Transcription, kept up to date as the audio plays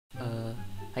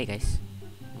Hi guys,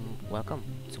 welcome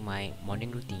to my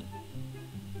morning routine.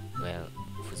 Well,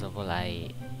 first of all,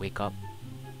 I wake up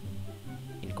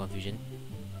in confusion.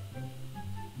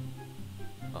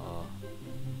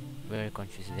 Very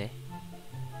confused there.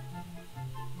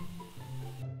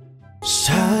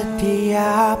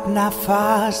 Setiap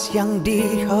nafas yang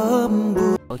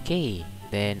dihembus. Okay,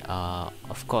 then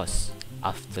of course,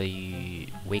 after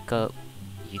you wake up,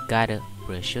 you gotta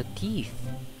brush your teeth.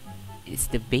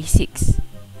 It's the basics.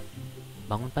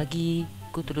 Bangun pagi,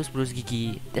 ku terus berus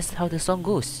gigi. That's how the song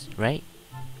goes, right?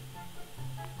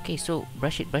 Okay, so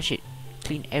brush it.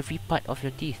 Clean every part of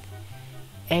your teeth.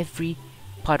 Every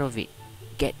part of it.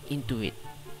 Get into it.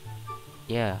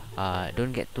 Yeah,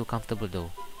 don't get too comfortable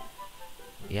though.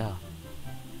 Yeah.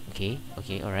 Okay,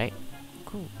 alright.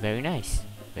 Cool, very nice.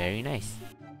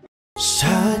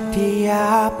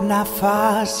 Setiap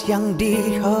nafas yang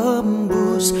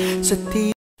dihembus.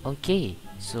 Okay,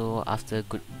 so after a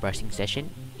good brushing session,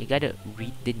 you gotta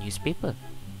read the newspaper.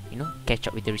 You know, catch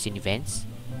up with the recent events.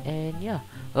 And yeah.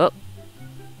 Oh!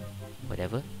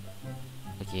 Whatever.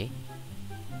 Okay.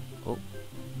 Oh.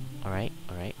 Alright.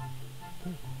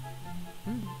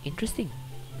 Interesting.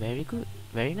 Very good.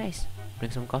 Very nice.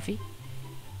 Bring some coffee.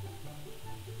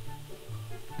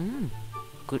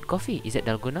 Good coffee. Is it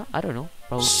dalgona? I don't know.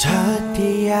 Probably.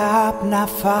 Setiap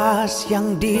nafas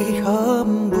yang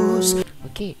dihembus.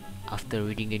 Okay, after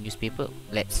reading the newspaper,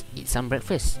 let's eat some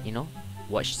breakfast, you know.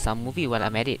 Watch some movie while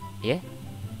I'm at it, yeah?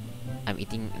 I'm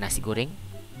eating nasi goreng,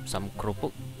 some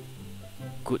keropok.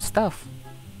 Good stuff.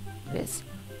 That's,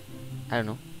 I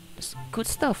don't know, that's good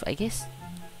stuff, I guess.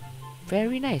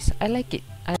 Very nice, I like it.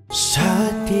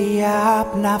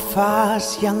 Setiap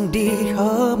nafas yang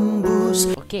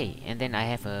dihembus. Okay, and then I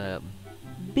have a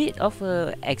bit of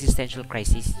a existential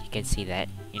crisis, you can say that.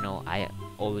 You know, I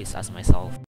always ask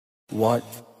myself, What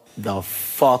the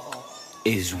fuck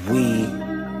is we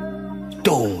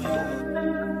doing?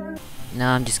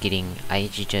 nah, I'm just kidding. I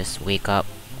just wake up,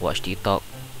 watch TikTok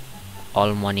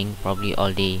all morning, probably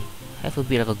all day, have a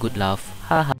bit of a good laugh.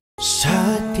 Haha.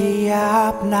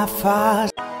 Setiap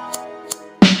nafas.